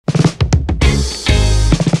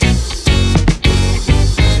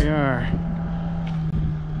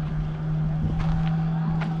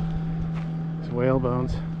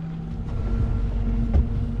bones.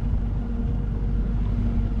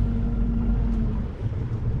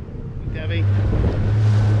 Debbie.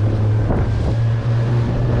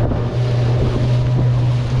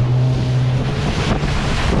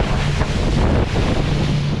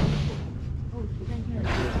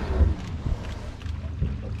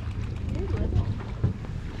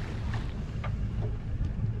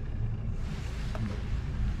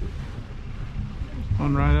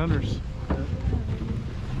 One right unders.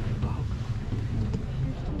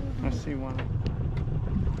 I see one.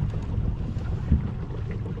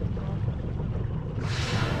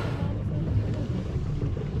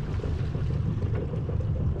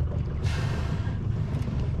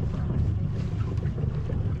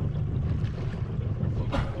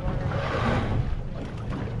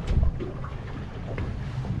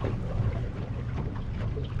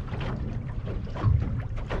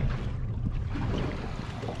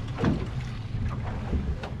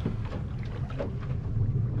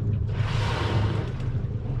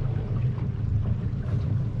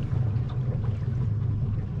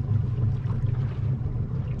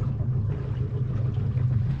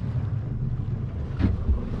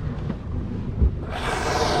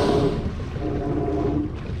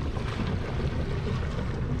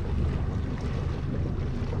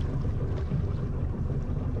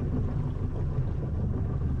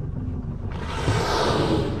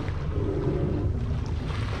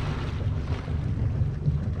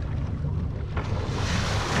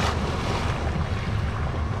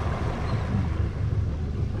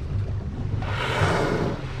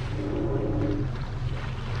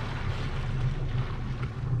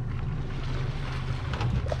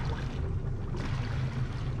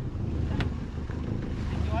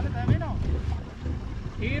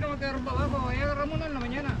 Sí, no me quedaron para abajo, ahí agarramos uno en la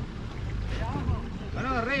mañana. Bueno,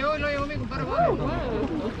 agarré yo y lo llevó mi compadre Juan.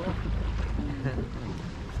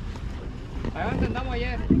 Ahí lo intentamos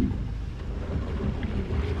ayer.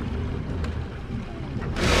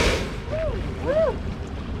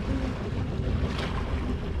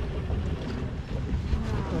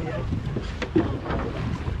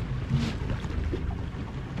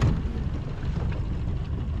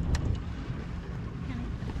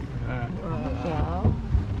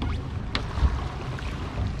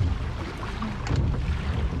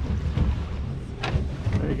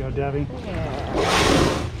 There you go, Debbie.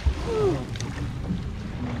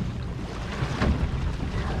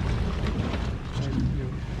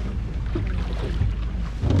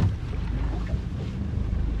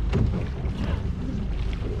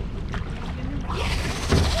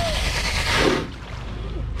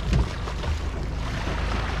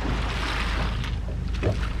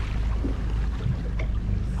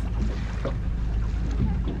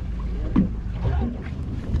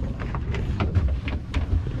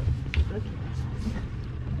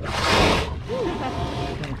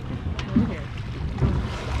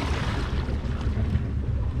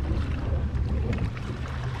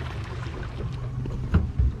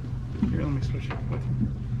 Here, let me switch it with you.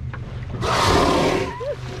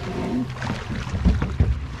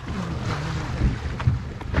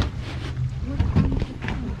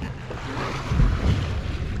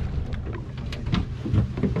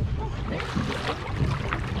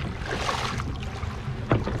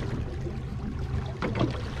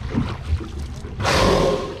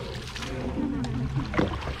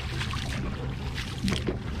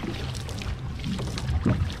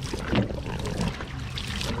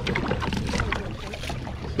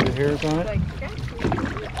 See the hairs on it?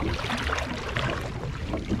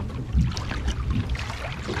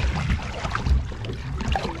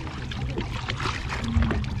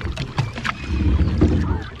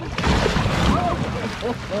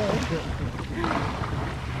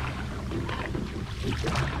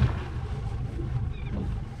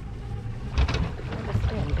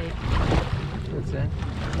 What's that?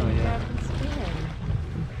 Oh yeah.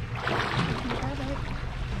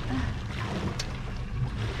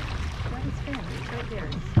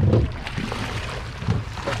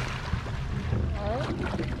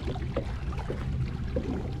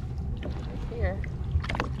 Here.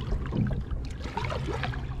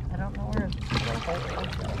 I don't know where.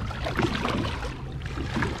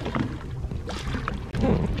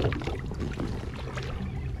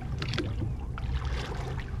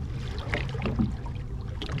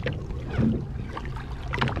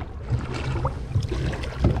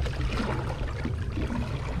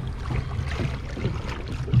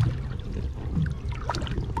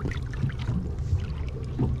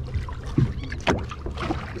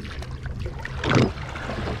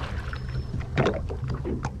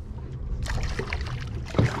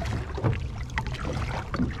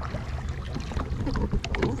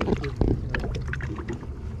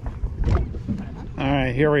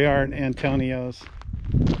 here we are at Antonio's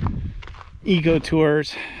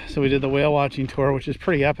Ecotours. So we did the whale watching tour, which is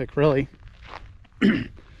pretty epic, really.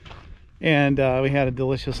 And we had a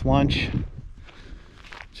delicious lunch.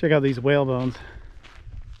 Check out these whale bones.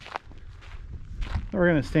 We're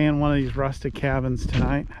gonna stay in one of these rustic cabins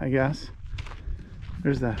tonight, I guess.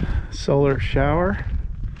 There's the solar shower.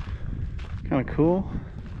 Kind of cool.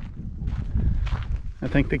 I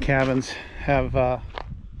think the cabins have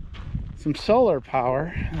some solar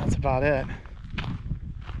power. That's about it.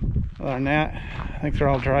 Other than that, I think they're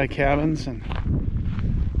all dry cabins, and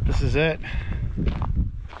this is it.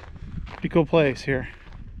 Pretty cool place here.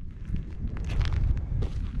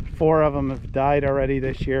 4 of them have died already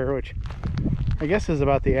this year, which I guess is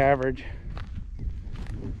about the average.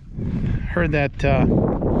 Heard that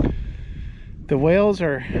the whales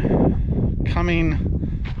are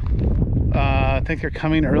coming, I think they're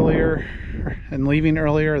coming earlier and leaving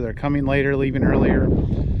earlier. They're coming later, leaving earlier.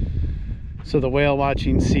 So the whale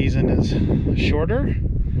watching season is shorter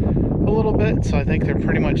a little bit. So I think they're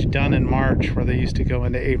pretty much done in March, where they used to go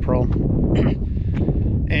into April.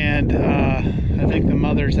 And I think the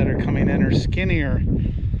mothers that are coming in are skinnier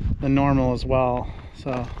than normal as well.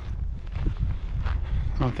 So I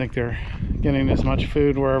don't think they're getting as much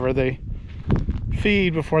food wherever they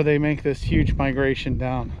feed before they make this huge migration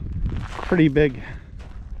down. Pretty big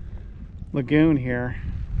lagoon here.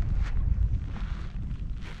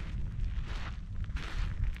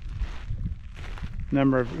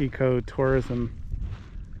 Number of ecotourism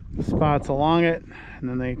spots along it, and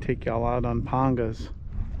then they take y'all out on pangas.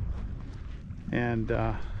 And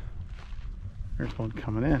there's one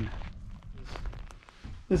coming in.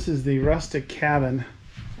 This is the rustic cabin.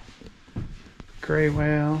 Gray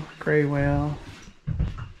whale, gray whale.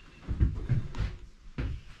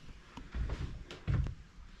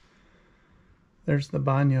 There's the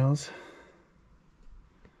baños.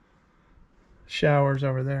 Showers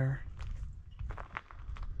over there.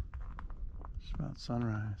 It's about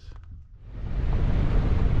sunrise.